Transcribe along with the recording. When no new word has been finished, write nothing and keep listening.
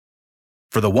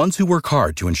For the ones who work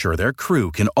hard to ensure their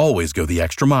crew can always go the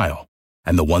extra mile,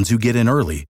 and the ones who get in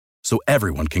early so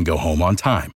everyone can go home on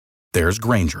time, there's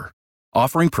Grainger,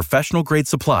 offering professional-grade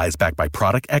supplies backed by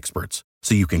product experts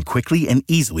so you can quickly and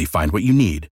easily find what you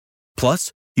need.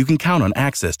 Plus, you can count on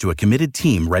access to a committed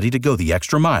team ready to go the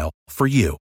extra mile for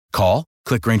you. Call,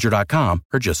 click Grainger.com,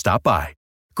 or just stop by.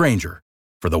 Grainger,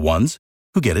 for the ones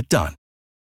who get it done.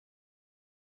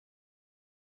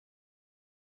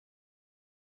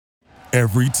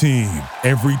 Every team,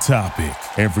 every topic,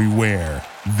 everywhere.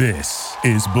 This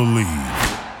is Believe.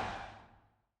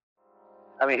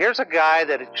 I mean, here's a guy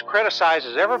that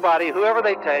criticizes everybody, whoever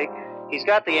they take. He's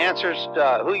got the answers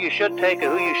to who you should take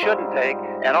and who you shouldn't take.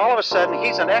 And all of a sudden,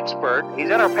 he's an expert. He's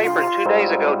in our paper 2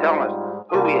 days ago telling us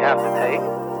who we have to take.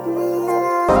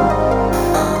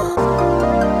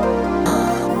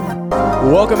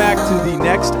 Welcome back to the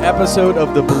next episode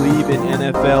of the Believe in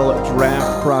NFL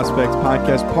Draft Prospects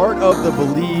podcast, part of the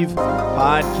Believe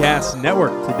Podcast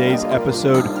Network. Today's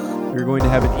episode, we're going to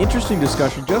have an interesting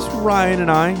discussion, just Ryan and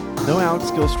I. No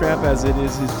Alex Gilstrap, as it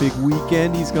is his big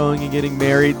weekend. He's going and getting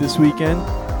married this weekend.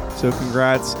 So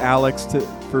congrats, Alex,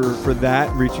 for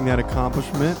that, reaching that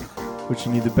accomplishment.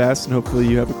 Wishing you the best, and hopefully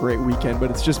you have a great weekend. But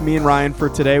it's just me and Ryan for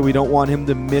today. We don't want him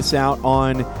to miss out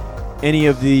on any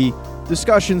of the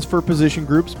discussions for position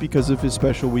groups because of his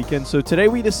special weekend. So today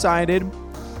we decided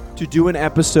to do an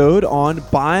episode on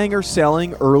buying or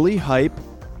selling early hype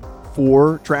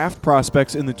for draft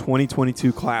prospects in the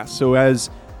 2022 class. So as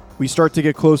we start to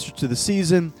get closer to the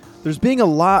season, there's been a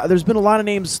lot of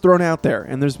names thrown out there,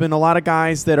 and there's been a lot of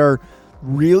guys that are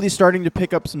really starting to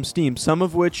pick up some steam, some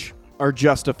of which are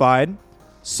justified,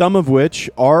 some of which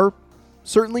are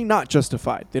certainly not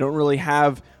justified. They don't really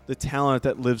have the talent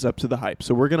that lives up to the hype.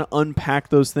 So we're going to unpack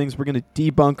those things. We're going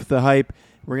to debunk the hype.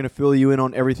 We're going to fill you in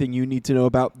on everything you need to know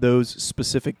about those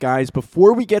specific guys.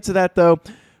 Before we get to that, though,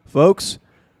 folks,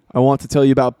 I want to tell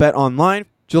you about BetOnline.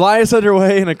 July is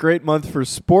underway and a great month for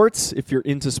sports. If you're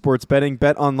into sports betting,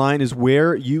 BetOnline is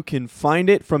where you can find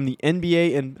it, from the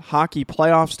NBA and hockey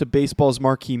playoffs to baseball's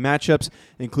marquee matchups,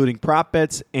 including prop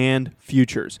bets and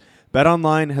futures.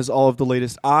 BetOnline has all of the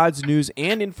latest odds, news,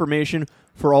 and information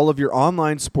for all of your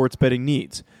online sports betting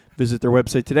needs. Visit their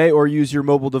website today or use your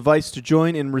mobile device to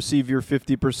join and receive your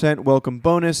 50% welcome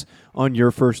bonus on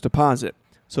your first deposit.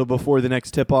 So before the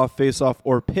next tip-off, face-off,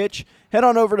 or pitch, head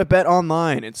on over to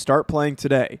BetOnline and start playing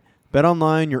today.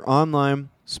 BetOnline, your online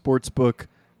sportsbook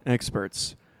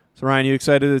experts. So Ryan, you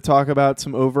excited to talk about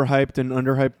some overhyped and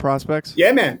underhyped prospects?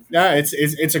 Yeah, man. No,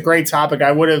 it's a great topic.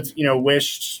 I would have,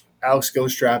 wished Alex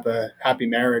Gilstrap a happy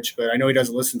marriage, but I know he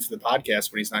doesn't listen to the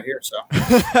podcast when he's not here. So,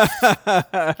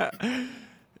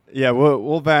 yeah,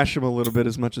 we'll bash him a little bit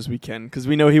as much as we can because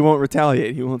we know he won't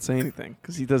retaliate. He won't say anything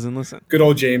because he doesn't listen. Good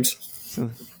old James.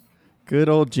 So, good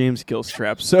old James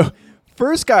Gilstrap. So,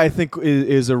 first guy I think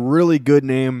is a really good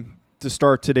name to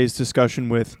start today's discussion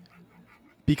with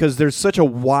because there's such a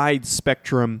wide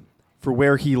spectrum for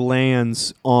where he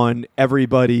lands on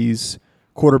everybody's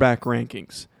quarterback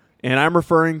rankings. And I'm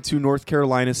referring to North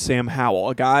Carolina's Sam Howell,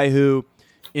 a guy who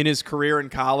in his career in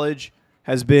college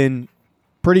has been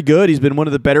pretty good. He's been one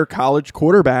of the better college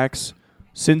quarterbacks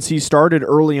since he started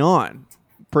early on.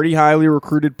 Pretty highly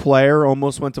recruited player,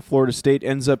 almost went to Florida State,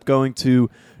 ends up going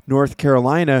to North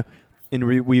Carolina, and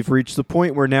we've reached the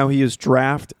point where now he is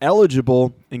draft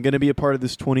eligible and going to be a part of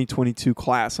this 2022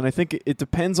 class. And I think it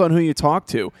depends on who you talk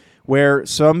to, where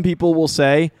some people will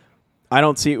say, I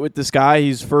don't see it with this guy.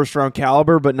 He's first-round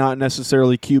caliber, but not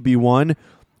necessarily QB1.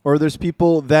 Or there's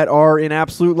people that are in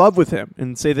absolute love with him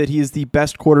and say that he is the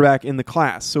best quarterback in the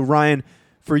class. So, Ryan,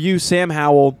 for you, Sam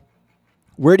Howell,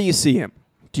 where do you see him?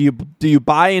 Do you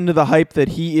buy into the hype that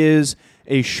he is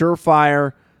a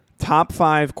surefire top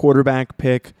 5 quarterback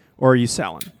pick, or are you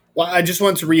selling? Well, I just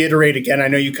want to reiterate again, I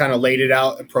know you kind of laid it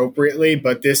out appropriately,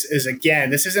 but this isn't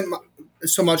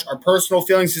so much our personal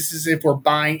feelings. This is if we're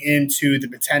buying into the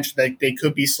potential that they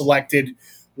could be selected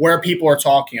where people are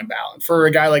talking about. And for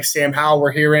a guy like Sam Howell,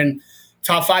 we're hearing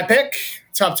top 5 pick,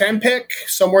 top 10 pick,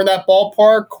 somewhere in that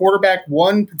ballpark, quarterback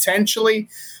 1 potentially.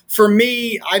 For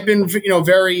me, I've been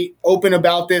very open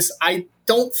about this. I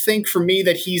don't think for me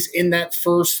that he's in that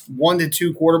first 1 to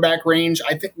 2 quarterback range.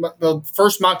 I think the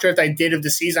first mock draft I did of the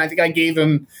season, I think I gave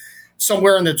him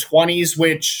somewhere in the 20s,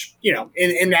 which,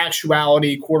 in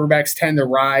actuality, quarterbacks tend to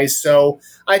rise. So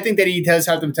I think that he does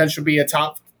have the potential to be a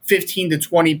top 15 to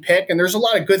 20 pick. And there's a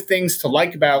lot of good things to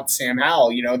like about Sam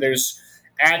Howell. There's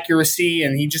accuracy,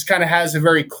 and he just kind of has a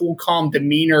very cool, calm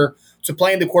demeanor to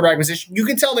play in the quarterback position. You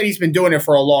can tell that he's been doing it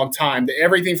for a long time.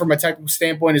 Everything from a technical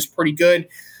standpoint is pretty good.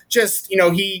 Just,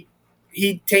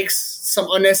 he takes some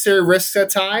unnecessary risks at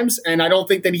times, and I don't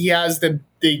think that he has the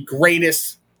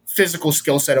greatest physical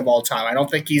skill set of all time. I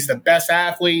don't think he's the best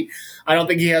athlete. I don't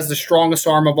think he has the strongest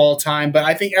arm of all time, but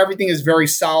I think everything is very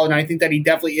solid, and I think that he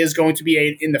definitely is going to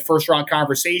be in the first-round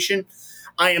conversation.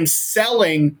 I am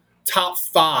selling top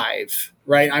 5,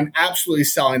 right? I'm absolutely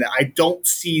selling that. I don't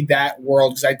see that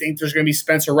world because I think there's going to be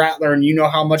Spencer Rattler, and you know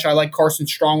how much I like Carson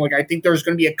Strong. Like, I think there's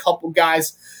going to be a couple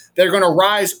guys that are going to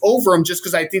rise over him just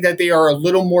because I think that they are a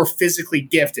little more physically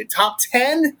gifted. Top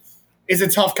 10 is a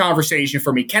tough conversation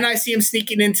for me. Can I see him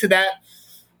sneaking into that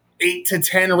 8 to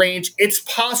 10 range? It's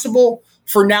possible.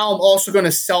 For now, I'm also going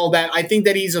to sell that. I think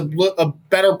that he's a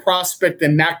better prospect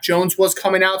than Mac Jones was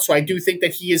coming out, so I do think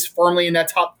that he is firmly in that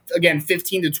top, again,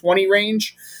 15 to 20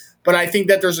 range. But I think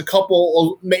that there's a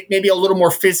couple, maybe a little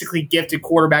more physically gifted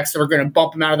quarterbacks that are going to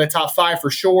bump him out of the top 5 for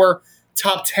sure.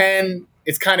 Top 10,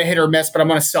 it's kind of hit or miss, but I'm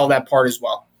going to sell that part as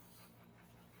well.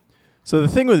 So the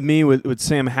thing with me with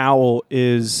Sam Howell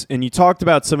is, and you talked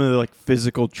about some of the like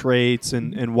physical traits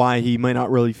and why he might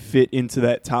not really fit into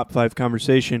that top 5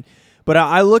 conversation, but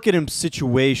I look at him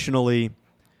situationally.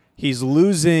 He's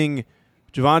losing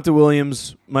Javonte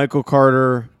Williams, Michael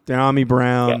Carter, De'Ami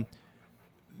Brown. Yeah.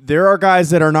 There are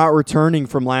guys that are not returning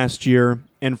from last year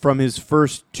and from his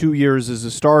first 2 years as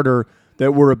a starter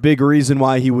that were a big reason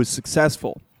why he was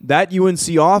successful. That UNC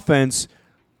offense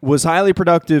was highly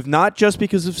productive, not just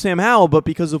because of Sam Howell, but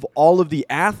because of all of the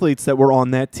athletes that were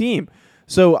on that team.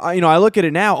 So, I look at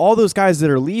it now, all those guys that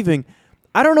are leaving,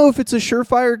 I don't know if it's a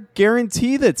surefire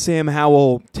guarantee that Sam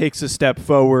Howell takes a step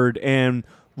forward and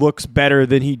looks better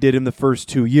than he did in the first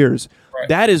 2 years. Right.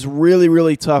 That is really,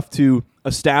 really tough to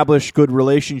establish good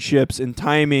relationships and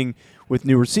timing with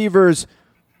new receivers,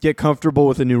 get comfortable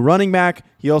with a new running back.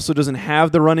 He also doesn't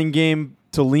have the running game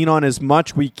to lean on as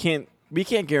much. We can't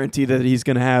guarantee that he's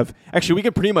going to have – actually, we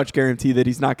can pretty much guarantee that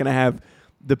he's not going to have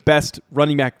the best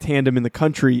running back tandem in the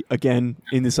country again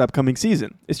in this upcoming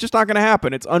season. It's just not going to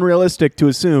happen. It's unrealistic to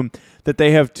assume that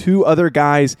they have 2 other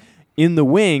guys in the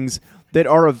wings that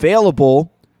are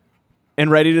available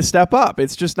and ready to step up.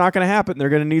 It's just not going to happen. They're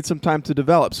going to need some time to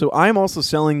develop. So I'm also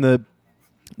selling the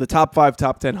top 5,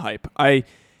 top 10 hype.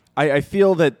 I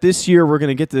feel that this year we're going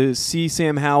to get to see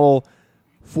Sam Howell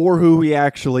for who he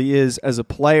actually is as a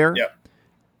player. Yep.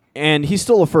 And he's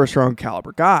still a first-round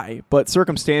caliber guy, but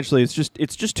circumstantially, it's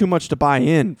just too much to buy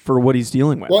in for what he's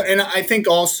dealing with. Well, and I think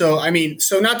also,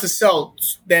 so not to sell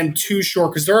them too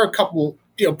short, because there are a couple,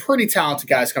 pretty talented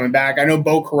guys coming back. I know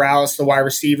Bo Corrales, the wide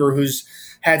receiver, who's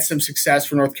had some success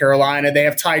for North Carolina. They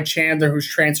have Ty Chandler, who's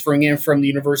transferring in from the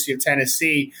University of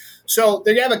Tennessee. So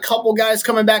they have a couple guys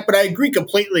coming back, but I agree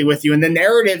completely with you. And the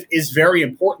narrative is very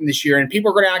important this year. And people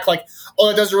are going to act like, oh,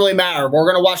 it doesn't really matter. We're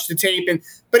going to watch the tape.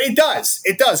 But it does.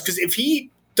 It does. Because if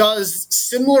he does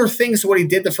similar things to what he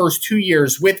did the first 2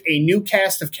 years with a new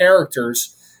cast of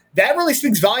characters, that really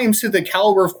speaks volumes to the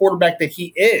caliber of quarterback that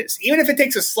he is. Even if it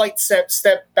takes a slight step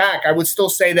back, I would still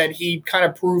say that he kind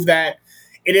of proved that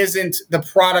it isn't the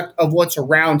product of what's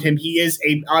around him. He is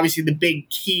obviously the big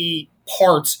key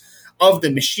part of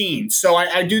the machine. So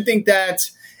I do think that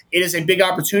it is a big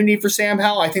opportunity for Sam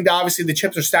Howell. I think that obviously the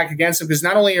chips are stacked against him because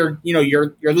not only are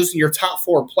you're losing your top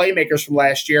 4 playmakers from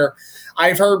last year.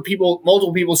 I've heard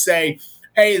multiple people say,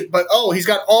 hey, but he's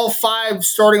got all 5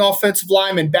 starting offensive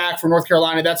linemen back for North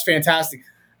Carolina. That's fantastic.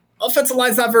 Offensive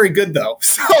line's not very good, though.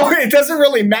 So it doesn't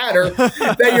really matter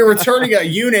that you're returning a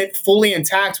unit fully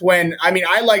intact when,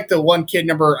 I like the one kid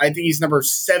I think he's number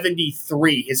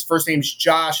 73. His first name's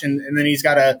Josh, and then he's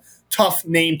got a tough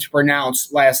name to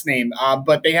pronounce last name.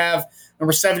 But they have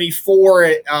number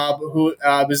 74, who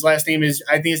his last name is,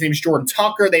 I think his name is Jordan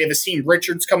Tucker. They have Asim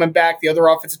Richards coming back, the other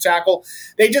offensive tackle.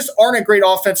 They just aren't a great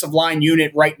offensive line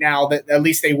unit right now, that at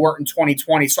least they weren't in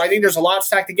 2020. So I think there's a lot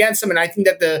stacked against them, and I think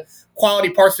that the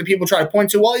quality parts that people try to point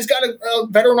to, well, he's got a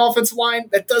veteran offensive line.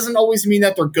 That doesn't always mean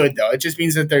that they're good, though. It just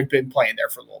means that they've been playing there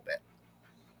for a little bit.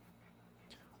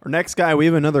 Our next guy, we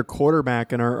have another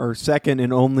quarterback, and our second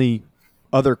and only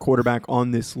other quarterback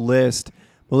on this list,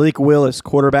 Malik Willis,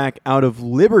 quarterback out of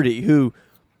Liberty, who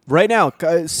right now,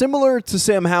 similar to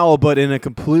Sam Howell, but in a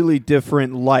completely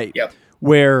different light,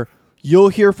 where you'll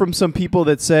hear from some people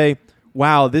that say,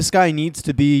 wow, this guy needs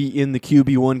to be in the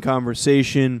QB1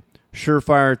 conversation,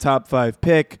 surefire top 5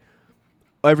 pick,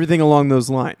 everything along those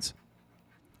lines.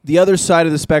 The other side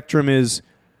of the spectrum is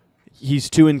he's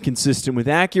too inconsistent with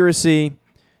accuracy.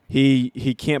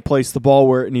 He can't place the ball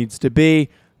where it needs to be.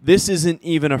 This isn't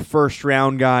even a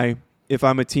first-round guy. If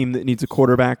I'm a team that needs a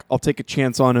quarterback, I'll take a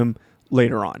chance on him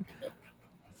later on.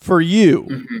 For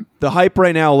you, the hype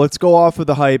right now, let's go off of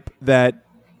the hype that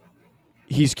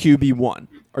he's QB1.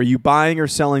 Are you buying or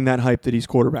selling that hype that he's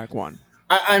quarterback one?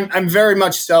 I'm very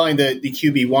much selling the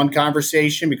QB1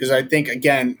 conversation because I think,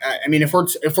 again, I mean, if we're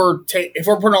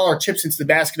putting all our chips into the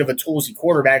basket of a toolsy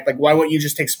quarterback, like why wouldn't you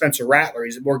just take Spencer Rattler?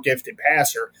 He's a more gifted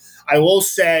passer. I will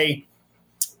say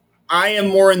I am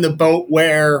more in the boat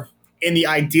where in the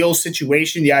ideal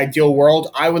situation, the ideal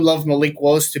world, I would love Malik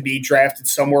Willis to be drafted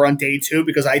somewhere on day 2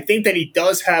 because I think that he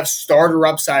does have starter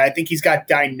upside. I think he's got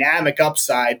dynamic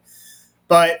upside.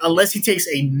 But unless he takes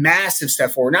a massive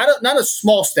step forward, not a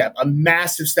small step, a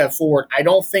massive step forward, I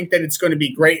don't think that it's going to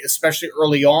be great, especially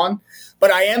early on.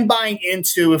 But I am buying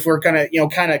into, if we're going to,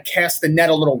 kind of cast the net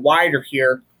a little wider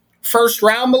here, first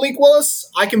round Malik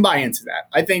Willis, I can buy into that.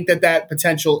 I think that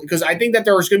potential, because I think that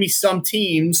there's going to be some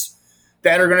teams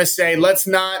that are going to say, let's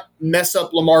not mess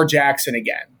up Lamar Jackson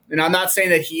again. And I'm not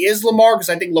saying that he is Lamar, because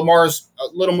I think Lamar is a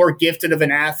little more gifted of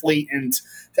an athlete and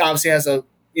obviously has a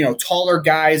taller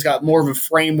guy. He's got more of a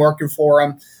frame working for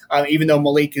him, even though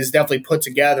Malik is definitely put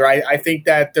together. I think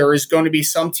that there is going to be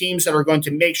some teams that are going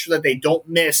to make sure that they don't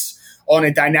miss on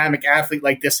a dynamic athlete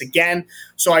like this again.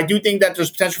 So I do think that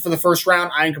there's potential for the first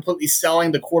round. I am completely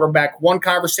selling the quarterback one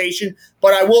conversation,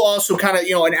 but I will also kind of,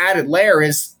 an added layer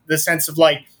is the sense of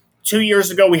 2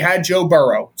 years ago, we had Joe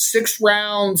Burrow, 6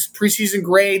 rounds, preseason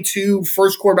grade 2,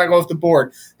 first quarterback off the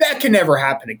board. That can never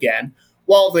happen again.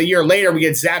 Well, the year later, we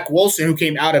get Zach Wilson, who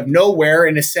came out of nowhere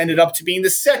and ascended up to being the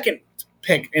second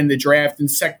pick in the draft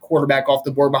and second quarterback off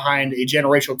the board behind a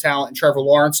generational talent in Trevor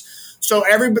Lawrence. So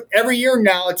every year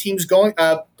now, a team's going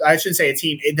I shouldn't say a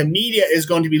team. The media is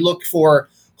going to be looking for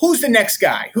who's the next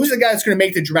guy? Who's the guy that's going to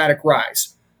make the dramatic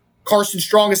rise? Carson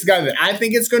Strong is the guy that I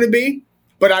think it's going to be.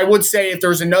 But I would say if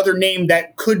there's another name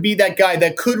that could be that guy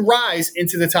that could rise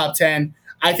into the top 10,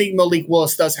 I think Malik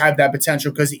Willis does have that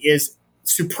potential because he is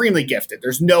supremely gifted.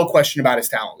 There's no question about his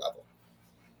talent level.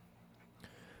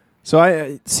 So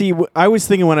I was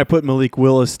thinking when I put Malik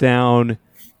Willis down,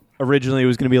 originally it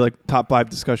was going to be like top 5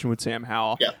 discussion with Sam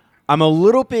Howell. Yeah. I'm a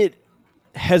little bit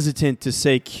hesitant to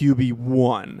say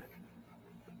QB1.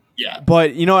 Yeah.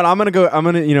 But you know what? I'm gonna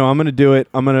do it.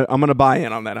 I'm gonna buy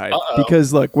in on that hype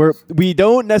because look, we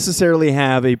don't necessarily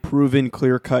have a proven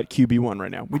clear-cut QB1 right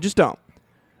now. We just don't.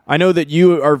 I know that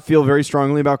you feel very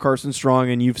strongly about Carson Strong,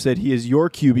 and you've said he is your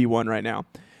QB1 right now.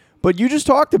 But you just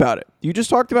talked about it. You just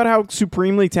talked about how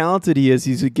supremely talented he is.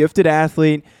 He's a gifted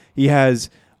athlete. He has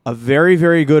a very,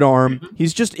 very good arm. Mm-hmm.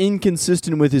 He's just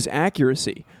inconsistent with his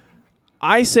accuracy.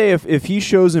 I say if he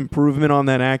shows improvement on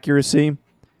that accuracy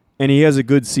and he has a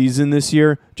good season this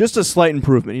year, just a slight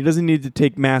improvement. He doesn't need to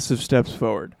take massive steps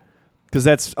forward because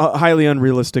that's highly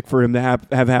unrealistic for him to have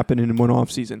happen in one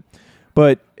offseason.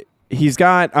 But he's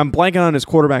got, I'm blanking on his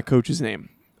quarterback coach's name.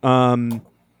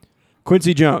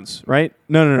 Quincy Jones, right?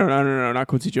 No, not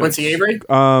Quincy Jones. Quincy Avery?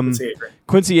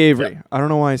 Quincy Avery. Yep. I don't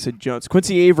know why I said Jones.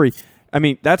 Quincy Avery. I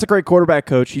mean, that's a great quarterback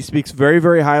coach. He speaks very,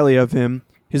 very highly of him.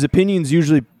 His opinion's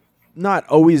usually not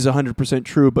always 100%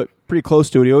 true, but pretty close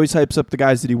to it. He always hypes up the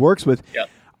guys that he works with. Yep.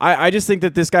 I just think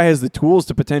that this guy has the tools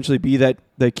to potentially be that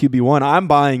QB1. I'm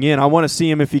buying in. I want to see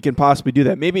him if he can possibly do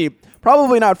that.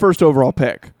 Probably not first overall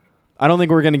pick. I don't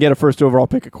think we're going to get a first overall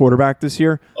pick at quarterback this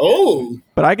year. Oh,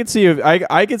 but I could see if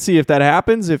that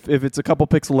happens. If it's a couple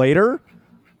picks later,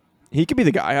 he could be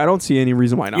the guy. I don't see any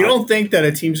reason why not. You don't think that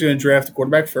a team's going to draft a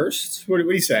quarterback first? What are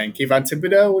you saying, Kayvon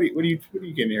Thibodeau? What are you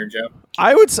getting here, Joe?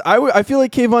 I feel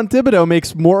like Kayvon Thibodeau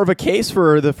makes more of a case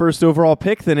for the first overall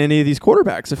pick than any of these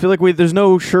quarterbacks. I feel like there's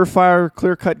no surefire,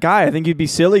 clear-cut guy. I think you'd be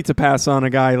silly to pass on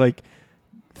a guy like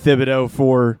Thibodeau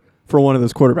for one of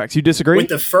those quarterbacks. You disagree? With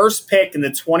the first pick in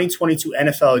the 2022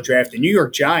 NFL draft, the New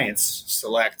York Giants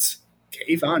select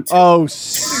Kayvon Thibodeau. Oh,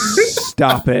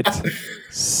 stop it.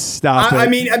 Stop it. I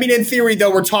mean, in theory,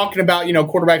 though, we're talking about,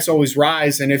 quarterbacks always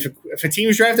rise. And if a team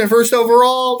is drafted first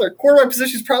overall, their quarterback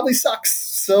position probably sucks.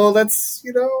 So that's,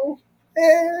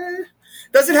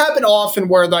 doesn't happen often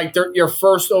where, your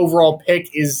first overall pick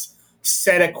is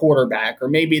set at quarterback, or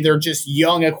maybe they're just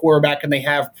young at quarterback and they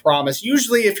have promise.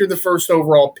 Usually, if you're the first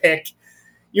overall pick,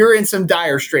 you're in some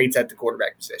dire straits at the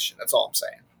quarterback position. That's all I'm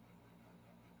saying.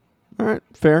 All right,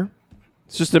 fair.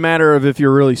 It's just a matter of if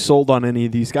you're really sold on any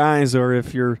of these guys or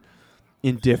if you're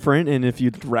indifferent and if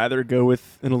you'd rather go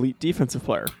with an elite defensive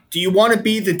player. Do you want to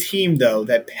be the team, though,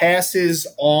 that passes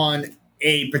on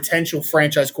a potential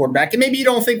franchise quarterback? And maybe you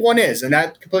don't think one is, and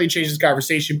that completely changes the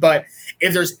conversation. But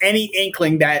if there's any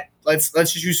inkling that, let's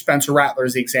just use Spencer Rattler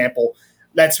as the example,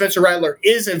 that Spencer Rattler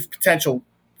is a potential,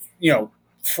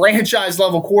 franchise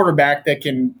level quarterback that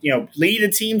can, lead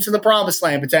a team to the promised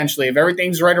land potentially if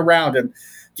everything's right around him.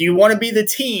 Do you want to be the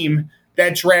team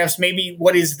that drafts maybe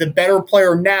what is the better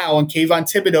player now in Kayvon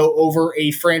Thibodeau over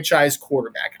a franchise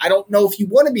quarterback. I don't know if you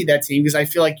want to be that team because I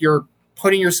feel like you're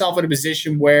putting yourself in a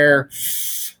position where,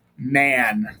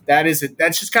 man, that's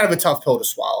just kind of a tough pill to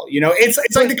swallow.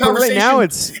 It's like the conversation. Right now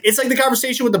it's like the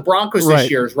conversation with the Broncos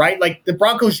this year, right? Like the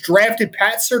Broncos drafted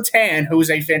Pat Surtain, who is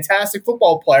a fantastic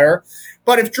football player,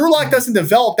 but if Drew Lock doesn't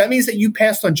develop, that means that you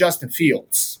passed on Justin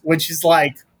Fields, which is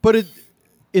like. But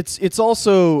it's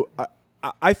also.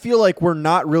 I feel like we're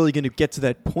not really going to get to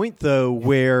that point, though,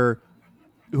 where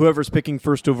whoever's picking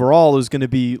first overall is going to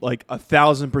be like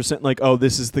 1,000% like, oh,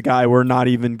 this is the guy. We're not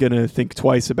even going to think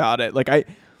twice about it. Like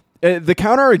the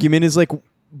counter argument is like,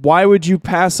 why would you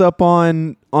pass up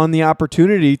on the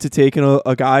opportunity to take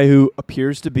a guy who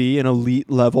appears to be an elite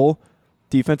level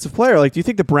defensive player? Like, do you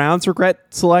think the Browns regret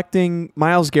selecting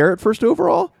Myles Garrett first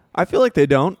overall? I feel like they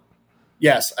don't.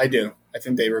 Yes, I do. I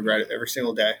think they regret it every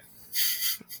single day.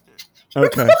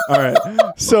 Okay. All right.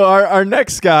 So our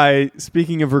next guy,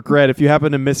 speaking of regret, if you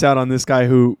happen to miss out on this guy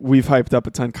who we've hyped up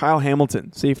a ton, Kyle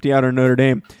Hamilton, safety out of Notre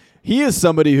Dame. He is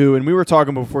somebody who, and we were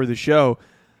talking before the show,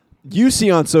 you see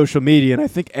on social media, and I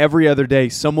think every other day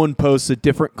someone posts a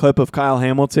different clip of Kyle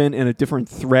Hamilton and a different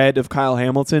thread of Kyle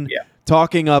Hamilton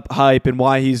talking up hype and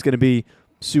why he's going to be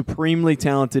supremely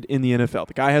talented in the NFL.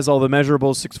 The guy has all the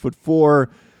measurables,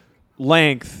 6'4",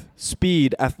 length,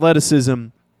 speed, athleticism,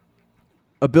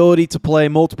 ability to play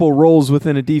multiple roles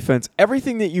within a defense,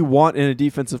 everything that you want in a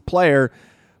defensive player,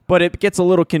 but it gets a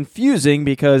little confusing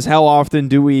because how often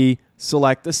do we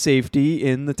select a safety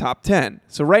in the top 10?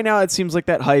 So right now it seems like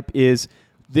that hype is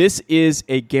this is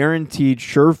a guaranteed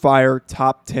surefire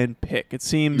top 10 pick. It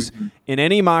seems in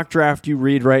any mock draft you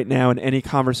read right now, in any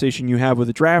conversation you have with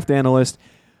a draft analyst,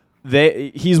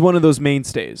 he's one of those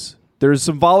mainstays. There's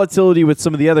some volatility with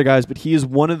some of the other guys, but he is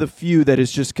one of the few that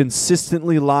is just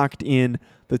consistently locked in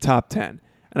the top 10.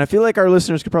 And I feel like our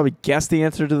listeners could probably guess the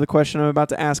answer to the question I'm about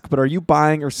to ask, but are you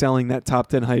buying or selling that top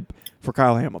 10 hype for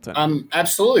Kyle Hamilton? I'm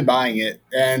absolutely buying it,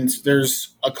 and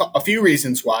there's a few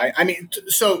reasons why. I mean,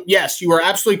 so yes, you are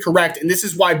absolutely correct, and this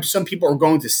is why some people are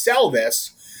going to sell this.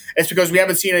 It's because we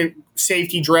haven't seen a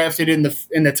safety drafted in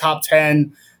the top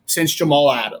 10 since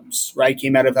Jamal Adams, right?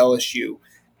 Came out of LSU.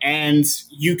 And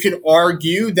you could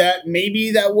argue that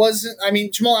maybe that wasn't – I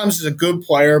mean, Jamal Adams is a good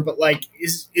player, but, like,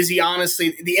 is he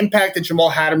honestly – the impact that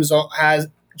Jamal Adams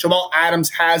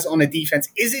has on a defense,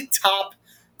 is it top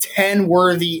 10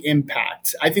 worthy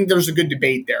impact? I think there's a good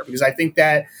debate there because I think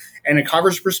that in a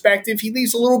coverage perspective, he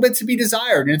leaves a little bit to be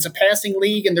desired. And it's a passing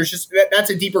league, and there's just –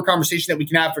 that's a deeper conversation that we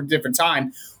can have for a different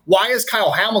time. Why is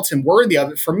Kyle Hamilton worthy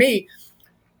of it? For me,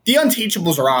 the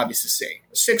unteachables are obvious to see.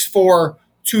 6'4",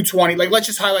 220. Like, let's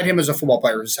just highlight him as a football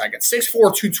player for a second. 6'4",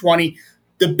 220,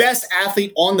 the best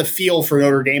athlete on the field for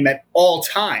Notre Dame at all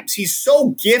times. He's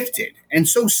so gifted and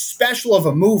so special of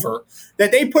a mover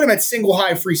that they put him at single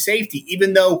high free safety,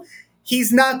 even though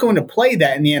he's not going to play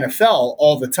that in the NFL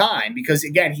all the time because,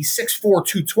 again, he's 6'4",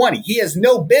 220. He has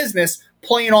no business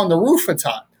playing on the roof a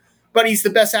ton, but he's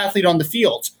the best athlete on the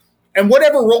field. And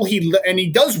whatever role he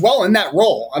does well in that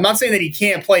role. I'm not saying that he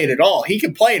can't play it at all. He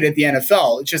can play it at the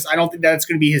NFL. It's just I don't think that's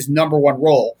going to be his number one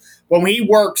role. When he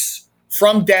works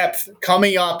from depth,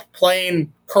 coming up,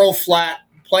 playing curl flat,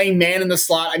 playing man in the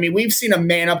slot. I mean, we've seen him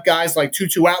man up guys like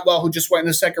Tutu Atwell, who just went in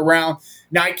the second round,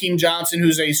 Nykeem Johnson,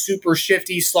 who's a super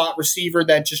shifty slot receiver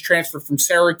that just transferred from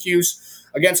Syracuse,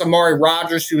 against Amari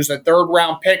Rodgers, who was a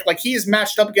third-round pick. Like, he is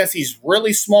matched up against these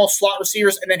really small slot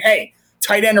receivers. And then, hey,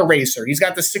 tight end eraser. He's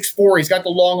got the 6'4", he's got the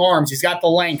long arms, he's got the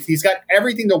length, he's got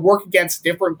everything to work against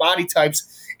different body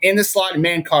types in the slot and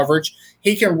man coverage.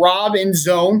 He can rob in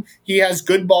zone. He has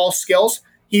good ball skills.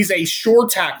 He's a short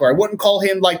tackler. I wouldn't call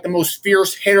him like the most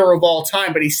fierce hitter of all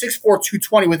time, but he's 6'4",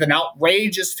 220 with an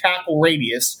outrageous tackle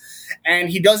radius,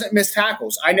 and he doesn't miss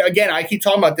tackles. I keep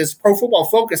talking about this. Pro Football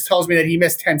Focus tells me that he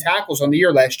missed 10 tackles on the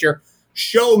year last year.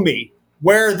 Show me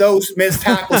where those missed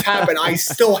tackles happen. I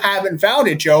still haven't found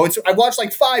it, Joe. I've watched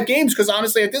like 5 games because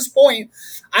honestly, at this point,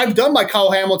 I've done my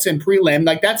Kyle Hamilton prelim.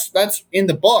 Like that's in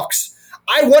the books.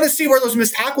 I want to see where those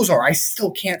missed tackles are. I still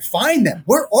can't find them.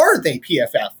 Where are they,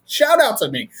 PFF? Shout out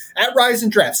to me at Rise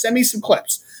and Draft. Send me some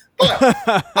clips.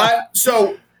 But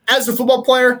so as a football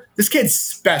player, this kid's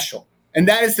special. And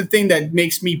that is the thing that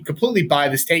makes me completely buy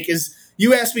this take is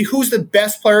you ask me who's the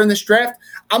best player in this draft.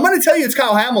 I'm going to tell you it's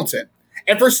Kyle Hamilton.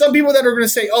 And for some people that are going to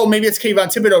say, oh, maybe it's Kayvon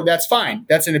Thibodeau, that's fine.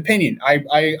 That's an opinion.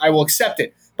 I will accept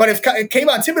it. But if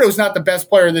Kayvon Thibodeau is not the best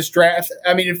player in this draft,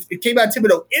 I mean, if Kayvon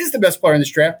Thibodeau is the best player in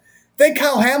this draft, then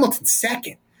Kyle Hamilton's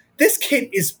second. This kid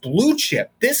is blue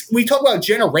chip. We talk about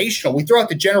generational. We throw out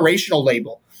the generational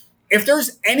label. If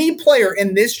there's any player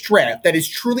in this draft that is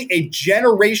truly a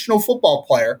generational football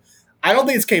player, I don't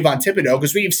think it's Kayvon Thibodeau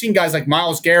because we've seen guys like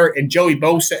Myles Garrett and Joey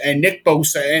Bosa and Nick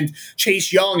Bosa and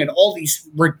Chase Young and all these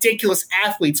ridiculous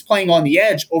athletes playing on the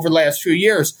edge over the last few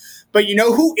years. But you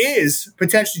know who is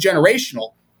potentially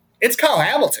generational? It's Kyle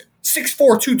Hamilton, 6'4",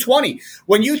 220.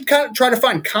 When you try to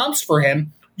find comps for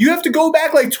him, you have to go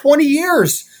back like 20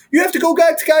 years. You have to go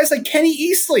back to guys like Kenny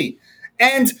Easley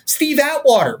and Steve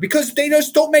Atwater because they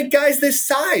just don't make guys this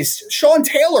size. Sean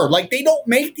Taylor, like they don't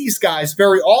make these guys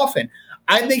very often.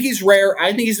 I think he's rare. I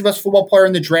think he's the best football player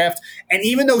in the draft. And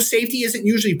even though safety isn't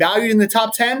usually valued in the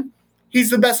top 10, he's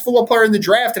the best football player in the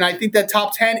draft. And I think that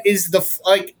top 10 is the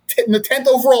 10th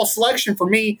overall selection for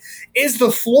me is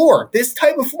the floor. This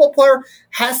type of football player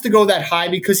has to go that high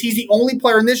because he's the only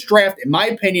player in this draft, in my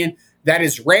opinion, that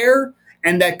is rare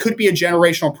and that could be a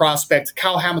generational prospect.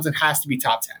 Kyle Hamilton has to be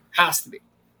top 10. Has to be.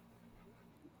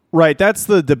 Right. That's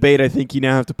the debate I think you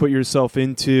now have to put yourself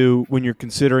into when you're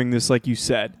considering this, like you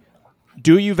said.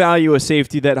 Do you value a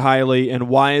safety that highly, and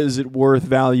why is it worth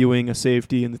valuing a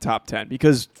safety in the top 10?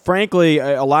 Because, frankly,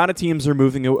 a lot of teams are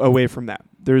moving away from that.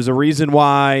 There's a reason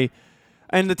why,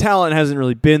 and the talent hasn't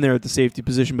really been there at the safety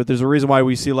position, but there's a reason why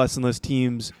we see less and less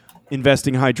teams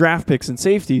investing high draft picks in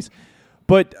safeties.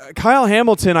 But Kyle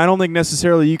Hamilton, I don't think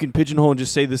necessarily you can pigeonhole and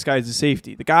just say this guy's a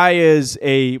safety. The guy is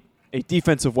a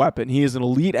defensive weapon. He is an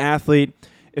elite athlete.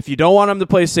 If you don't want him to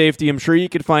play safety, I'm sure you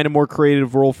could find a more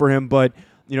creative role for him, but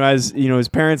as you know, his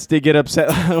parents did get upset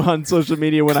on social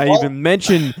media when I even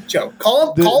mentioned Joe.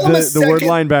 Call him the word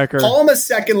linebacker. Call him a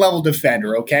second level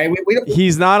defender, okay?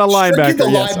 He's not a linebacker. The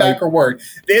linebacker word.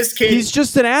 This kid, he's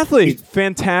just an athlete,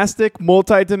 fantastic,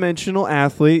 multidimensional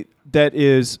athlete that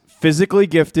is physically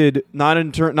gifted, not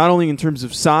only in terms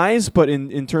of size, but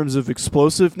in terms of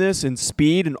explosiveness and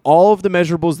speed and all of the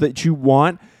measurables that you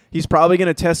want. He's probably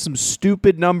going to test some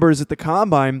stupid numbers at the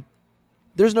combine.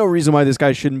 There's no reason why this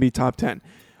guy shouldn't be top 10.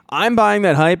 I'm buying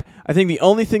that hype. I think the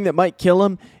only thing that might kill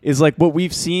him is like what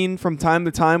we've seen from time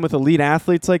to time with elite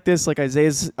athletes like this, like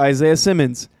Isaiah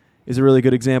Simmons is a really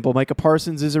good example. Micah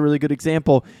Parsons is a really good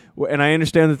example. And I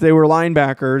understand that they were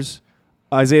linebackers.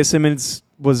 Isaiah Simmons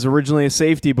was originally a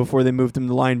safety before they moved him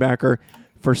to linebacker.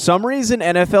 For some reason,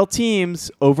 NFL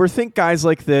teams overthink guys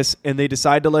like this, and they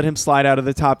decide to let him slide out of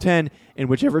the top 10, and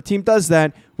whichever team does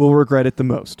that will regret it the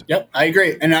most. Yep, I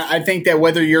agree. And I think that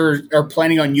whether are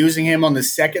planning on using him on the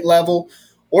second level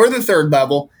or the third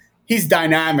level, he's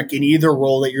dynamic in either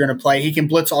role that you're going to play. He can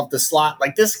blitz off the slot.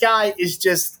 Like, this guy is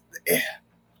just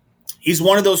 – he's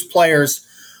one of those players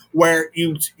where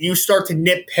you start to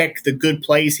nitpick the good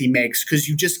plays he makes because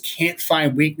you just can't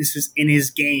find weaknesses in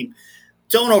his game.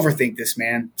 Don't overthink this,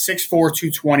 man. 6'4",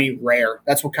 220, rare.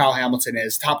 That's what Kyle Hamilton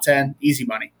is. Top 10, easy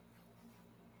money.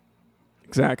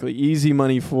 Exactly. Easy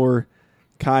money for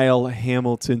Kyle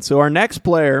Hamilton. So our next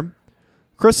player,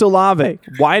 Chris Olave,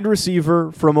 wide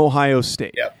receiver from Ohio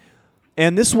State. Yep.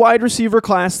 And this wide receiver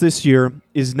class this year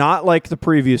is not like the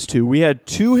previous two. We had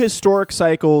two historic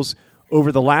cycles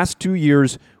over the last 2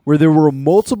 years where there were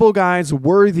multiple guys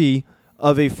worthy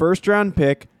of a first-round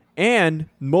pick and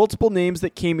multiple names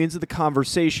that came into the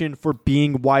conversation for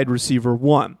being wide receiver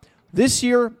one. This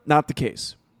year, not the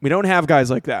case. We don't have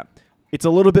guys like that. It's a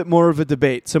little bit more of a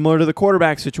debate, similar to the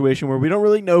quarterback situation where we don't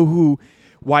really know who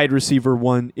wide receiver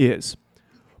one is.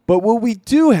 But what we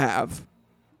do have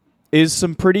is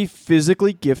some pretty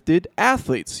physically gifted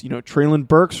athletes. Treylon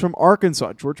Burks from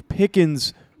Arkansas, George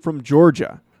Pickens from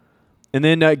Georgia, and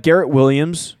then Garrett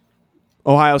Williams,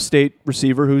 Ohio State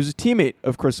receiver, who's a teammate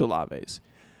of Chris Olave's.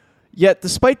 Yet,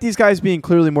 despite these guys being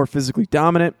clearly more physically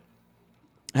dominant,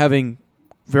 having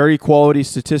very quality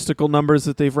statistical numbers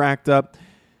that they've racked up,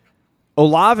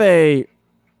 Olave,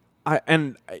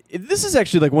 this is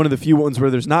actually like one of the few ones where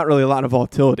there's not really a lot of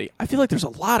volatility. I feel like there's a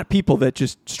lot of people that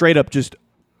just straight up just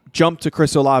jump to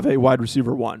Chris Olave, wide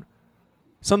receiver one.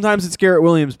 Sometimes it's Garrett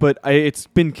Williams, but it's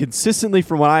been consistently,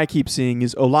 from what I keep seeing,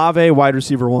 is Olave, wide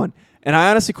receiver one. And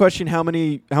I honestly question how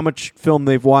much film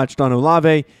they've watched on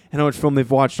Olave and how much film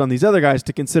they've watched on these other guys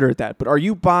to consider it that. But are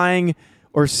you buying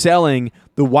or selling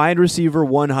the wide receiver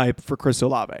one hype for Chris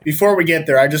Olave? Before we get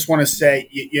there, I just want to say,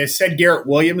 you said Garrett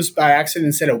Williams by accident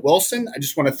instead of Wilson. I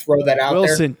just want to throw that out there.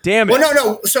 Wilson, damn it. Well,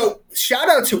 no. So shout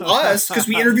out to us because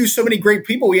we interviewed so many great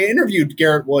people. We interviewed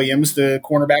Garrett Williams, the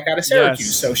cornerback out of Syracuse.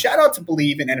 Yes. So shout out to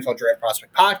Believe in NFL Draft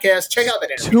Prospect Podcast. Check out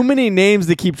that interview. Too many names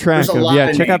to keep track of.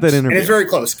 Yeah, check out that interview. And it's very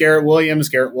close. Garrett Williams,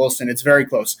 Garrett Wilson. It's very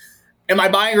close. Am I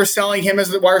buying or selling him as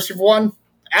the wide receiver one?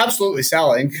 Absolutely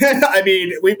selling. I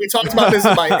mean, we talked about this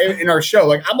in our show.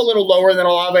 Like, I'm a little lower than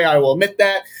Olave. I will admit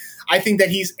that. I think that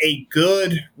he's a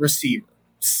good receiver.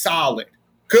 Solid.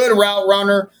 Good route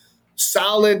runner.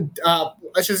 solid.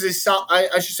 I should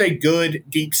say good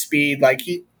deep speed. Like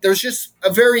there's just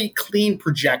a very clean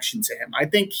projection to him. I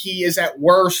think he is at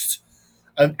worst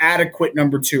an adequate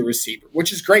number 2 receiver,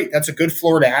 which is great. That's a good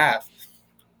floor to have.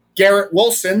 Garrett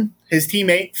Wilson, his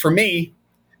teammate, for me,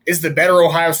 is the better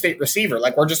Ohio State receiver.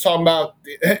 Like we're just talking about,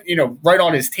 right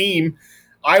on his team.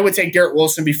 I would take Garrett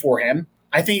Wilson before him.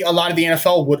 I think a lot of the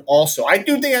NFL would also. I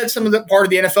do think that some of the part of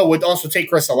the NFL would also take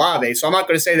Chris Olave. So I'm not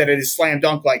going to say that it is slam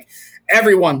dunk like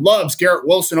everyone loves Garrett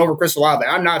Wilson over Chris Olave.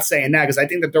 I'm not saying that because I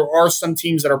think that there are some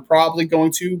teams that are probably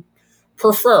going to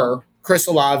prefer Chris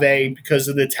Olave because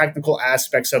of the technical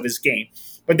aspects of his game.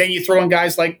 But then you throw in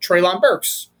guys like Treylon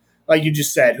Burks, like you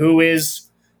just said, who is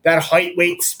that height,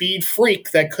 weight, speed freak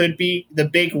that could be the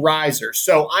big riser.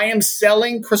 So I am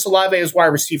selling Chris Olave as wide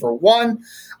receiver 1.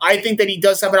 I think that he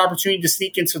does have an opportunity to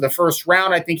sneak into the first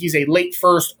round. I think he's a late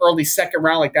first, early second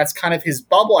round. Like that's kind of his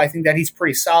bubble. I think that he's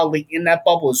pretty solidly in that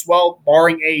bubble as well,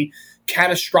 barring a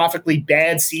catastrophically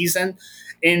bad season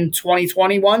in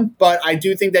 2021. But I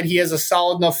do think that he has a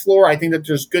solid enough floor. I think that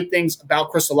there's good things about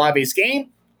Chris Olave's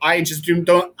game. I just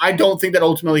don't think that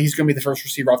ultimately he's going to be the first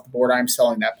receiver off the board. I'm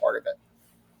selling that part of it.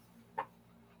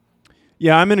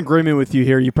 Yeah, I'm in agreement with you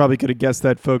here. You probably could have guessed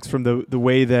that, folks, from the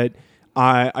way that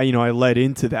I led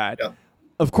into that. Yeah.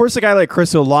 Of course, a guy like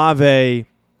Chris Olave,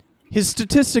 his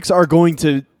statistics are going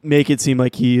to make it seem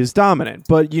like he is dominant.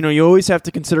 But, you always have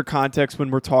to consider context when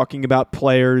we're talking about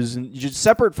players, and just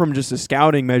separate from just a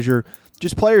scouting measure,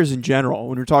 just players in general.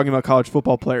 When we're talking about college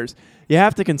football players, you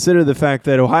have to consider the fact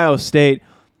that Ohio State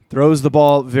throws the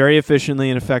ball very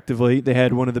efficiently and effectively. They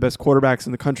had one of the best quarterbacks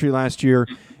in the country last year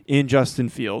in Justin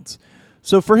Fields.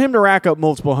 So for him to rack up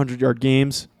multiple 100-yard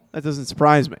games, that doesn't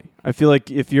surprise me. I feel like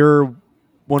if you're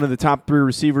one of the top 3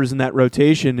 receivers in that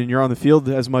rotation and you're on the field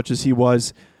as much as he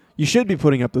was, you should be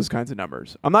putting up those kinds of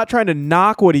numbers. I'm not trying to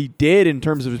knock what he did in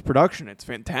terms of his production. It's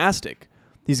fantastic.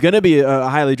 He's going to be a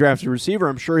highly drafted receiver.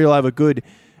 I'm sure he'll have a good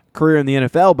career in the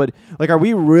NFL. But are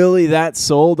we really that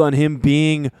sold on him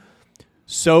being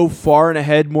so far and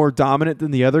ahead more dominant than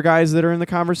the other guys that are in the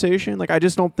conversation? I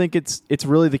just don't think it's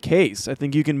really the case. I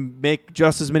think you can make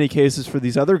just as many cases for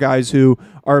these other guys who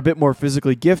are a bit more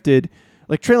physically gifted.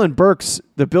 Like Treylon Burks,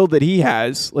 the build that he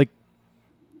has,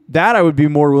 that I would be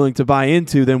more willing to buy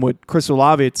into than what Chris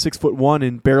Olave at 6'1"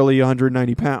 and barely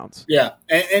 190 pounds. Yeah,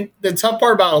 and the tough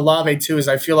part about Olave too is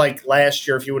I feel like last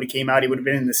year if he would have came out, he would have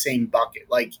been in the same bucket.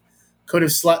 Could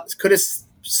have snuck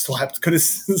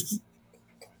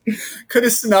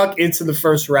into the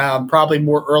first round, probably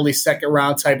more early second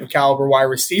round type of caliber wide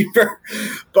receiver.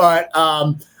 But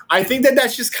I think that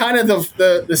that's just kind of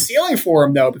the ceiling for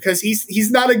him, though, because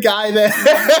he's not a guy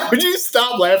that – would you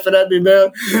stop laughing at me,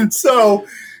 man? So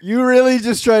you really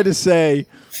just tried to say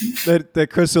that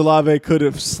Chris Olave could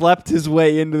have slept his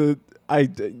way into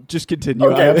 – just continue.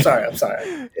 Okay, I'm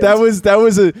sorry.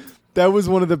 That was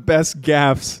one of the best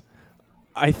gaffes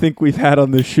I think we've had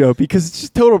on this show, because it's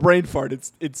just total brain fart.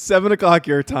 It's 7 o'clock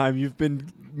your time. You've been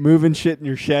moving shit in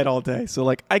your shed all day.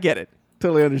 So I get it.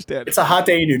 Totally understand. It's a hot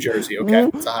day in New Jersey, okay?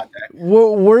 It's a hot day.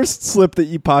 Worst slip that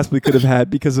you possibly could have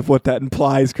had because of what that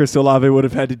implies Chris Olave would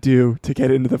have had to do to get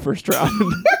into the first round.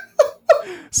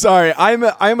 Sorry,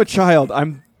 I'm a child.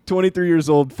 I'm 23 years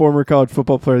old, former college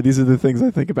football player. These are the things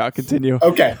I think about. Continue.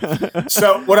 Okay.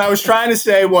 So what I was trying to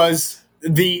say was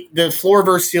the floor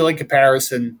versus ceiling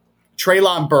comparison.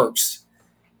 Treylon Burks.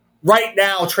 Right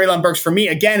now, Treylon Burks, for me,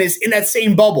 again, is in that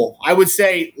same bubble. I would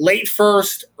say late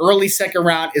first, early second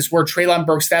round is where Treylon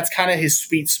Burks, that's kind of his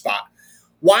sweet spot.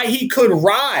 Why he could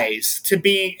rise to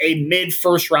being a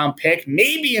mid-first round pick,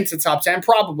 maybe into top 10,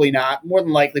 probably not. More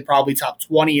than likely, probably top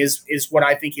 20 is what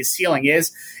I think his ceiling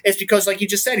is because, like you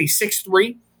just said, he's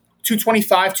 6'3",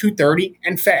 225, 230,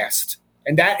 and fast.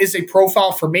 And that is a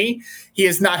profile for me. He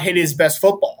has not hit his best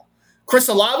football. Chris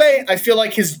Olave, I feel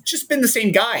like, has just been the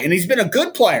same guy, and he's been a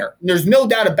good player. And there's no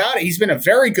doubt about it. He's been a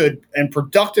very good and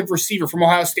productive receiver from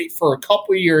Ohio State for a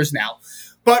couple of years now.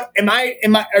 But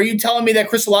are you telling me that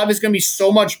Chris Olave is going to be so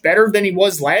much better than he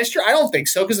was last year? I don't think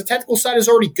so, because the technical side is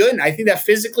already good, and I think that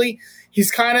physically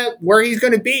he's kind of where he's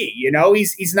going to be.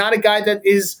 He's not a guy that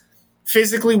is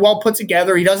physically well put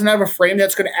together. He doesn't have a frame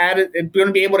that's going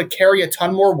to be able to carry a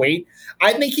ton more weight.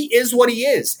 I think he is what he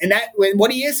is, and what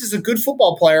he is a good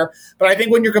football player. But I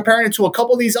think when you're comparing it to a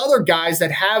couple of these other guys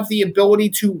that have the ability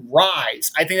to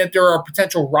rise, I think that there are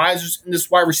potential risers in this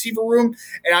wide receiver room,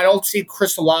 and I don't see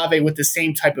Chris Olave with the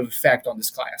same type of effect on this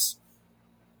class.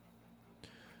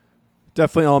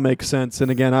 Definitely all makes sense. And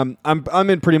again, I'm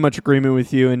in pretty much agreement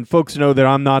with you. And folks know that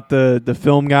I'm not the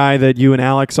film guy that you and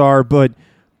Alex are, but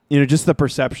just the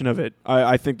perception of it,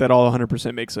 I think that all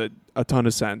 100% makes a ton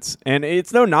of sense. And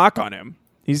it's no knock on him.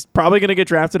 He's probably going to get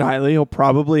drafted highly. He'll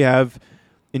probably have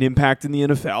an impact in the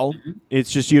NFL. Mm-hmm.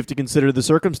 It's just you have to consider the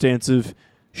circumstance of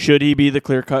should he be the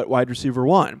clear-cut wide receiver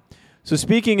one. So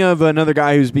speaking of another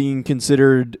guy who's being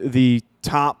considered the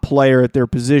top player at their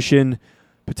position,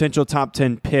 potential top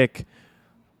 10 pick,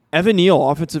 Evan Neal,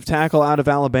 offensive tackle out of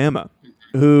Alabama,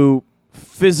 who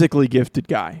physically gifted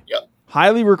guy. Yep.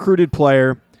 Highly recruited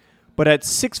player, but at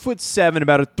 6'7",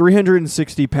 about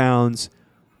 360 pounds,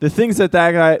 the things that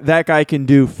guy can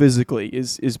do physically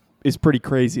is pretty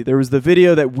crazy. There was the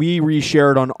video that we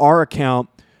reshared on our account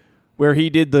where he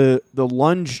did the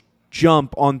lunge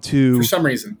jump onto for some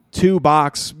reason two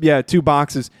boxes.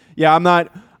 Yeah, I'm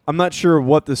not sure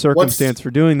what the circumstance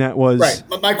for doing that was. Right.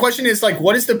 But my question is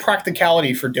what is the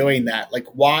practicality for doing that?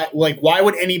 Why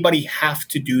would anybody have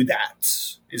to do that?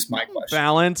 Is my question.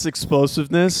 Balance,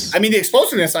 explosiveness. I mean, the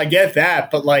explosiveness, I get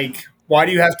that, but why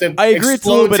do you have to? I agree. It's a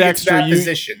little bit extra. That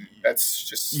position. That's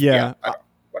just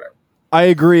whatever. I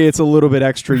agree. It's a little bit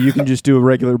extra. You can just do a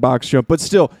regular box jump, but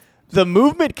still, the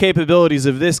movement capabilities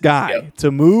of this guy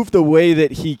to move the way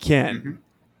that he can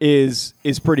is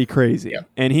pretty crazy,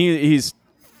 and he's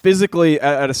physically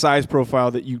at a size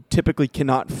profile that you typically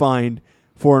cannot find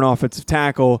for an offensive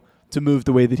tackle to move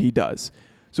the way that he does.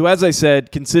 So as I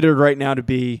said, considered right now to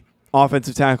be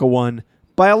offensive tackle one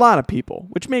by a lot of people,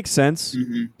 which makes sense.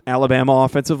 Mm-hmm. Alabama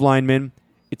offensive lineman,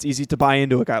 it's easy to buy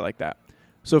into a guy like that.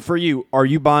 So for you, are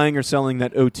you buying or selling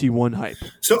that OT1 hype?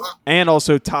 And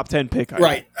also top 10 pick hype?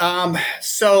 Right.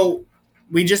 So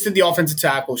we just did the offensive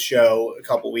tackle show a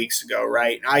couple weeks ago,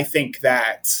 right? I think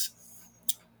that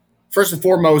first and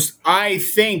foremost, I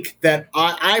think that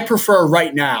I prefer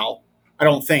right now,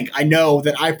 I know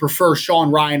that I prefer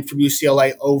Sean Rhyan from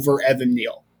UCLA over Evan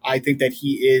Neal. I think that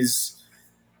he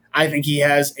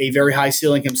has a very high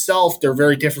ceiling himself. They're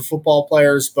very different football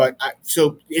players. But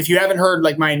so if you haven't heard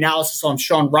my analysis on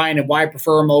Sean Rhyan and why I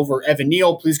prefer him over Evan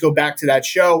Neal, please go back to that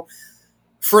show.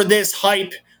 For this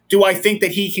hype, do I think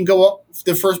that he can go up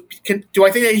the first? Do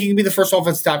I think that he can be the first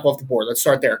offensive tackle off the board? Let's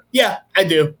start there. Yeah, I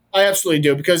do. I absolutely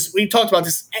do, because we talked about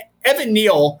this. Evan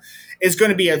Neal is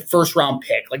going to be a first-round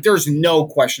pick. There's no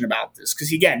question about this,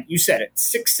 because, again, you said it,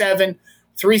 6'7",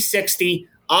 360,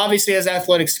 obviously has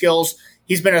athletic skills.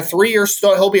 He's been a 3-year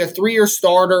starter. He'll be a 3-year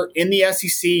starter in the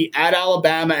SEC at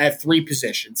Alabama at 3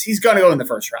 positions. He's going to go in the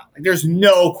first round. There's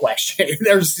no question.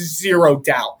 There's zero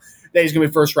doubt that he's going to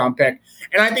be a first-round pick.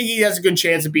 And I think he has a good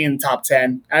chance of being in the top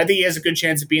 10. I think he has a good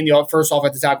chance of being the first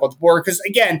offensive tackle off the board because,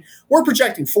 again, we're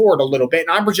projecting forward a little bit,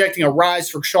 and I'm projecting a rise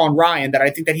for Sean Rhyan that I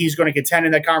think that he's going to contend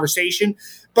in that conversation.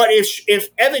 But if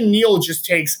Evan Neal just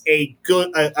takes a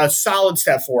solid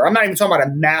step forward, I'm not even talking about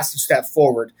a massive step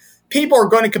forward, people are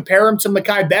going to compare him to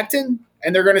Mekhi Becton,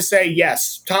 and they're going to say,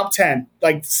 yes, top 10,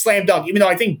 slam dunk, even though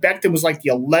I think Becton was the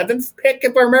 11th pick,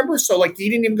 if I remember. So, he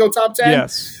didn't even go top 10.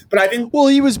 Yes. But I think... Well,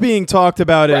 he was being talked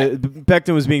about, right.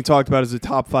 Becton was being talked about as a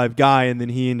top 5 guy, and then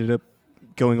he ended up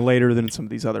going later than some of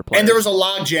these other players. And there was a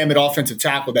logjam at offensive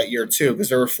tackle that year, too, because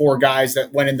there were 4 guys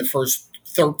that went in the first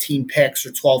 13 picks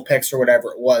or 12 picks or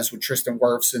whatever it was with Tristan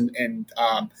Wirfs and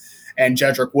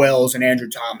Jedrick Wills and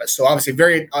Andrew Thomas. So, obviously,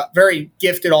 very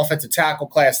gifted offensive tackle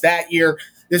class that year.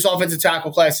 This offensive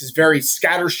tackle class is very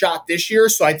scattershot this year.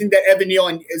 So I think that Evan Neal,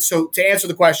 and so to answer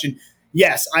the question,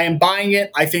 yes, I am buying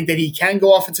it. I think that he can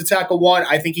go offensive tackle 1.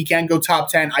 I think he can go top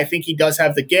 10. I think he does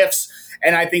have the gifts.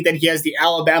 And I think that he has the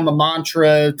Alabama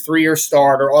mantra, 3-year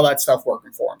starter, all that stuff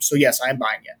working for him. So yes, I am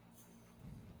buying it.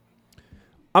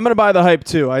 I'm going to buy the hype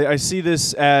too. I see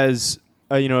this as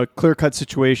a clear-cut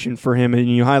situation for him. And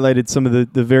you highlighted some of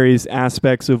the various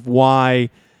aspects of why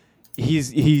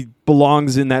he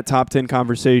belongs in that top 10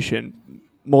 conversation.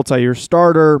 Multi-year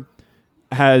starter,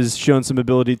 has shown some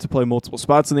ability to play multiple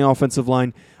spots in the offensive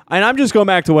line. And I'm just going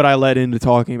back to what I led into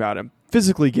talking about him.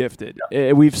 Physically gifted.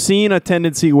 Yeah. We've seen a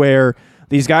tendency where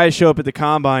these guys show up at the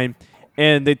combine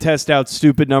and they test out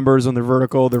stupid numbers on their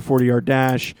vertical, their 40-yard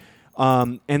dash.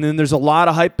 And then there's a lot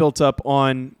of hype built up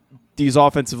on these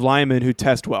offensive linemen who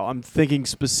test well. I'm thinking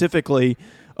specifically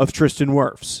of Tristan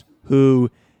Wirfs, who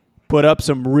put up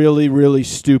some really, really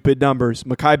stupid numbers.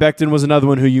 Mekhi Becton was another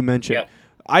one who you mentioned. Yeah.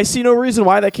 I see no reason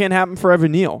why that can't happen for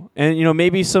Evan Neal. And,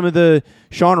 maybe some of the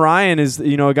Sean Rhyan is,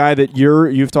 a guy that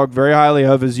you've talked very highly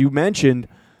of, as you mentioned.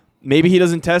 Maybe he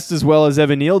doesn't test as well as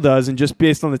Evan Neal does, and just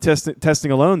based on the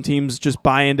testing alone, teams just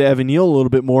buy into Evan Neal a little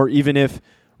bit more, even if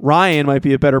Rhyan might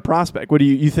be a better prospect. What do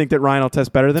you think that Rhyan will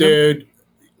test better than him? Dude,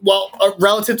 well,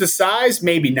 relative to size,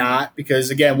 maybe not,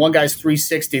 because, again, one guy's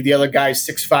 360, the other guy's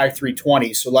 6'5",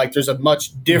 320. So, there's a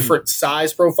much different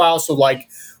size profile. So,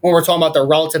 when we're talking about the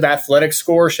relative athletic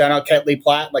score, shout out Ketley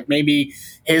Platt, maybe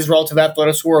his relative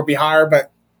athletic score will be higher,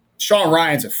 but Sean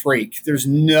Ryan's a freak. There's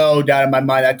no doubt in my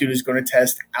mind that dude is going to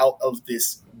test out of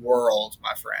this world,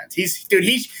 my friend. He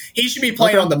should be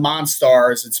playing on the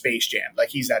Monstars in Space Jam. Like,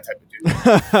 he's that type of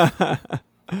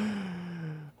dude.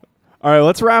 All right,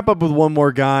 let's wrap up with one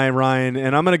more guy, Ryan.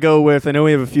 And I'm going to go with, I know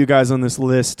we have a few guys on this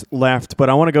list left, but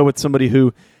I want to go with somebody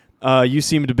who you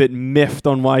seemed a bit miffed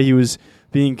on why he was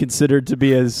being considered to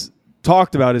be as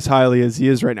talked about as highly as he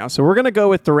is right now. So we're going to go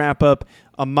with, to wrap up,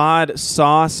 Ahmad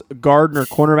Sauce Gardner,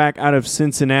 cornerback out of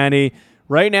Cincinnati.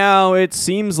 Right now, it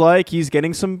seems like he's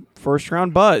getting some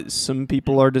first-round buzz. Some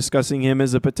people are discussing him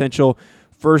as a potential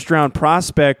first-round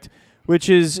prospect, which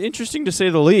is interesting to say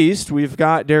the least. We've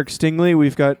got Derek Stingley.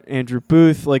 We've got Andrew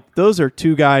Booth. Like, those are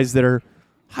two guys that are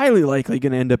highly likely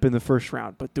going to end up in the first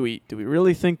round. But do we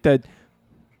really think that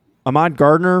Ahmad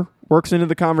Gardner works into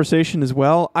the conversation as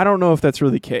well? I don't know if that's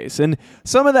really the case. And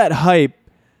some of that hype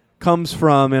comes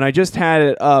from, and I just had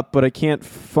it up, but I can't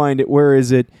find it. Where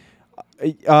is it?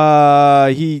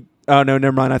 Oh, no,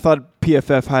 never mind. I thought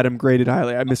PFF had him graded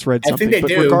highly. I misread something. I think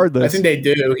they do. Regardless, I think they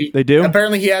do. They do?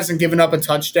 Apparently, he hasn't given up a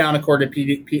touchdown according to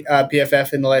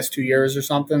PFF in the last 2 years or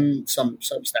something. Some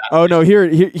stat. Oh, no.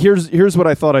 Here's what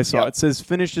I thought I saw. Yep. It says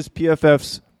finished as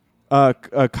PFF's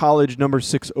college number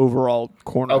 6 overall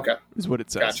corner. Okay. Is what it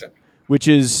says. Gotcha. Which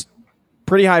is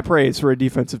pretty high praise for a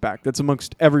defensive back. That's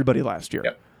amongst everybody last year.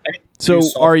 Yep. So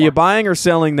are you buying or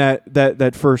selling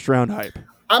that first round hype?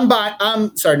 I'm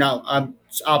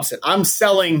opposite. I'm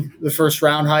selling the first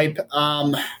round hype.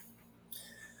 I'm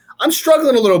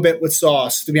struggling a little bit with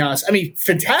Sauce, to be honest. I mean,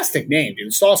 fantastic name,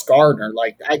 dude. Sauce Gardner.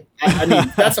 Like, I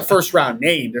mean, that's a first round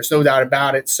name. There's no doubt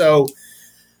about it. So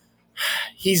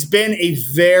he's been a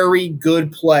very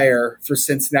good player for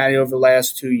Cincinnati over the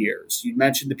last 2 years. You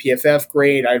mentioned the PFF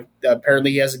grade.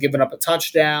 Apparently he hasn't given up a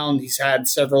touchdown. He's had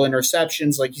several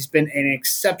interceptions. Like, he's been an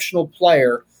exceptional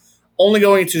player, only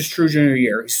going into his true junior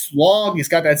year. He's long. He's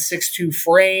got that 6'2"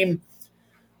 frame,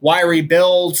 wiry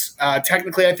build.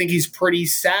 Technically, I think he's pretty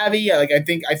savvy. Like, I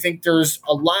think there's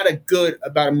a lot of good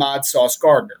about Ahmad Sauce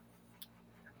Gardner.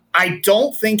 I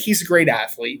don't think he's a great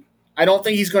athlete. I don't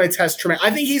think he's going to test tremendous.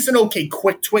 I think he's an okay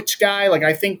quick twitch guy. Like,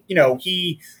 I think,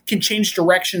 he can change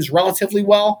directions relatively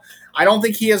well. I don't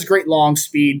think he has great long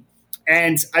speed.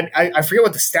 And I forget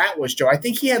what the stat was, Joe. I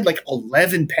think he had like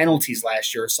 11 penalties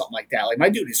last year or something like that. Like, my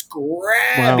dude is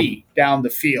grabby down the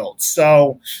field.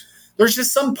 So there's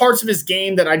just some parts of his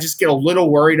game that I just get a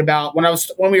little worried about.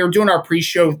 When we were doing our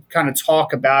pre-show kind of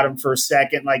talk about him for a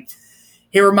second, like,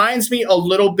 he reminds me a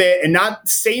little bit, and not the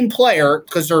same player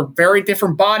because they're very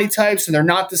different body types and they're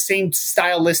not the same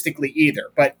stylistically either.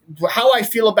 But how I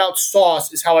feel about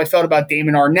Sauce is how I felt about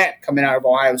Damon Arnett coming out of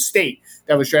Ohio State,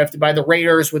 that was drafted by the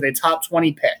Raiders with a top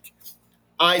 20 pick.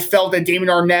 I felt that Damon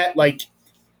Arnett, like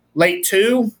late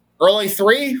 2, early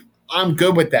 3, I'm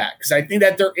good with that because I think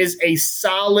that there is a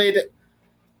solid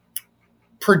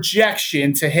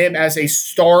projection to him as a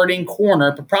starting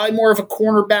corner, but probably more of a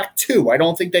cornerback too. I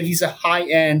don't think that he's a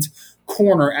high-end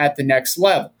corner at the next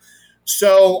level.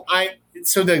 So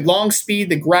the long speed,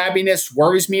 the grabbiness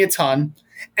worries me a ton.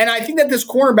 And I think that this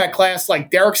cornerback class, like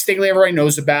Derek Stingley, everybody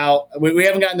knows about. We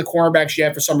haven't gotten the cornerbacks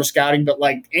yet for summer scouting, but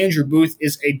like Andrew Booth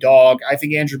is a dog. I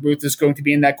think Andrew Booth is going to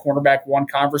be in that cornerback 1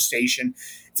 conversation.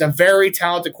 It's a very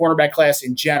talented cornerback class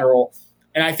in general.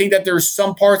 And I think that there's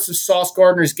some parts of Sauce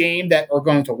Gardner's game that are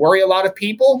going to worry a lot of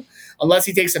people unless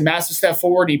he takes a massive step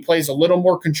forward. He plays a little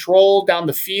more control down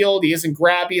the field. He isn't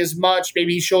grabby as much.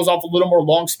 Maybe he shows off a little more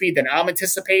long speed than I'm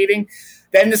anticipating.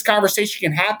 Then this conversation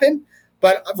can happen.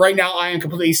 But right now I am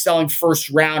completely selling first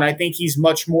round. I think he's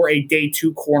much more a day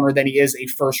 2 corner than he is a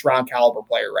first round caliber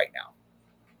player right now.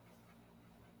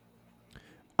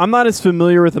 I'm not as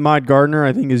familiar with Ahmad Gardner,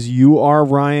 I think, as you are,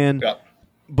 Ryan. Yep.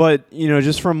 But,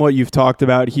 just from what you've talked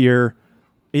about here,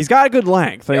 he's got a good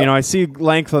length. Yep. I see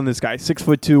length on this guy,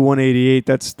 6'2", 188.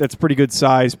 That's pretty good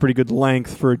size, pretty good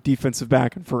length for a defensive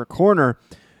back and for a corner.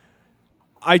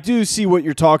 I do see what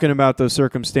you're talking about, though,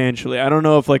 circumstantially. I don't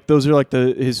know if those are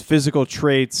his physical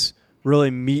traits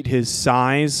really meet his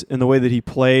size and the way that he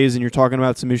plays, and you're talking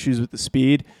about some issues with the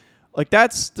speed.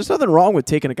 There's nothing wrong with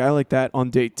taking a guy like that on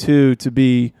day 2 to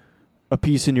be a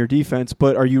piece in your defense,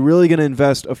 but are you really going to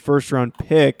invest a first-round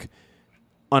pick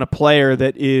on a player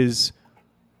that is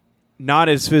not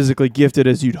as physically gifted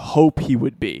as you'd hope he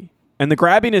would be? And the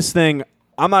grabbiness thing,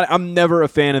 I'm never a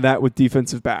fan of that with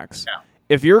defensive backs. No.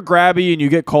 If you're grabby and you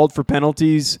get called for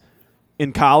penalties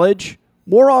in college,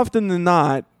 more often than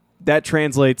not, that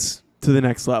translates to the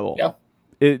next level. Yeah.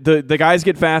 The guys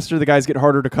get faster, the guys get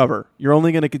harder to cover. You're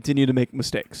only going to continue to make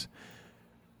mistakes.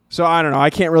 So I don't know. I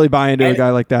can't really buy into a guy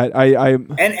like that.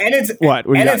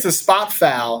 It's a spot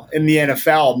foul in the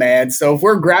NFL, man. So if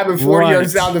we're grabbing 40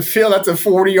 yards down the field, that's a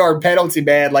 40-yard penalty,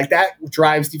 man. Like that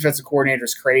drives defensive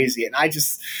coordinators crazy. And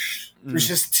there's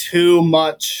just too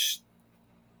much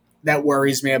that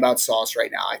worries me about Sauce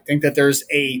right now. I think there's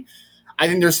a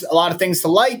lot of things to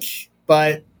like,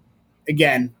 but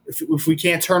again, if we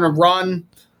can't turn and run,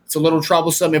 it's a little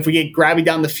troublesome. If we get grabby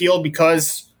down the field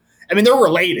because they're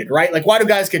related, right? Like, why do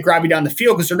guys get grabby down the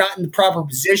field? Because they're not in the proper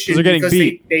position. They're getting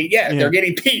beat. They're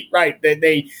getting beat, right?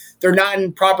 They're not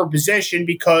in proper position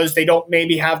because they don't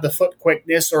maybe have the foot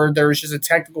quickness, or there's just a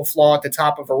technical flaw at the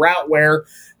top of a route where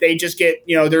they just get,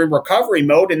 they're in recovery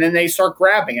mode and then they start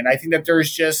grabbing. And I think that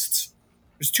there's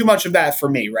too much of that for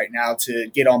me right now to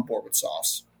get on board with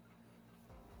Sauce.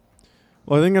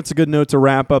 Well, I think that's a good note to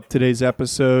wrap up today's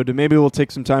episode. Maybe we'll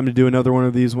take some time to do another one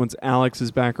of these once Alex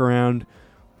is back around.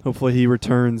 Hopefully he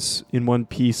returns in one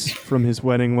piece from his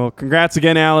wedding. Well, congrats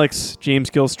again, Alex.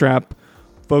 James Gilstrap.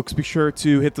 Folks, be sure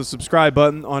to hit the subscribe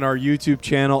button on our YouTube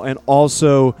channel and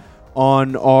also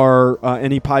on our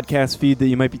any podcast feed that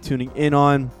you might be tuning in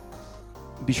on.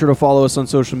 Be sure to follow us on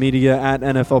social media at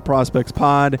NFL Prospects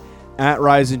Pod, at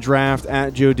Rise and Draft,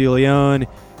 at Joe DeLeon,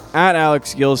 at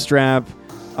Alex Gilstrap.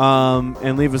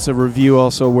 And leave us a review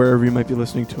also wherever you might be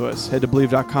listening to us. Head to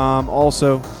Believe.com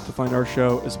also to find our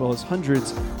show as well as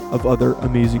hundreds of other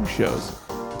amazing shows.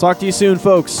 Talk to you soon,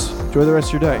 folks. Enjoy the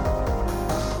rest of your day.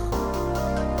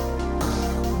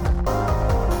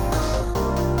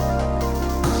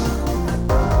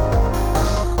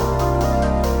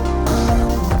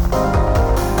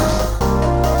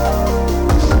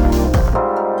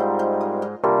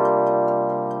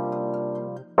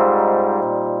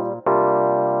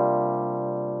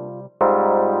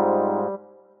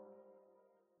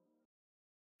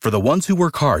 For the ones who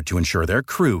work hard to ensure their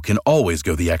crew can always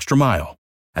go the extra mile,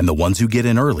 and the ones who get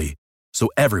in early so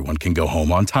everyone can go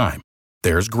home on time,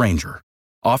 there's Grainger,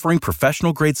 offering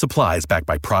professional-grade supplies backed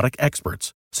by product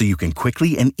experts so you can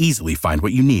quickly and easily find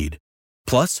what you need.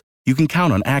 Plus, you can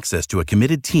count on access to a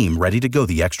committed team ready to go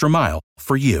the extra mile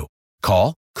for you.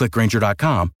 Call, click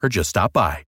Grainger.com, or just stop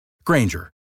by.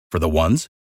 Grainger, for the ones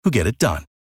who get it done.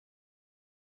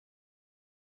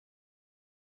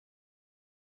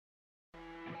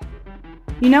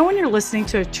 You know when you're listening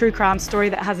to a true crime story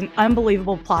that has an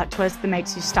unbelievable plot twist that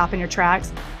makes you stop in your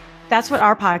tracks? That's what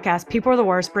our podcast, People Are the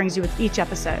Worst, brings you with each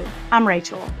episode. I'm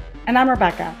Rachel. And I'm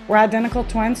Rebecca. We're identical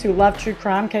twins who love true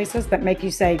crime cases that make you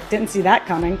say, didn't see that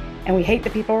coming, and we hate the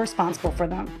people responsible for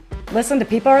them. Listen to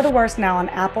People Are the Worst now on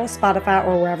Apple, Spotify,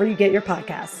 or wherever you get your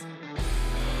podcasts.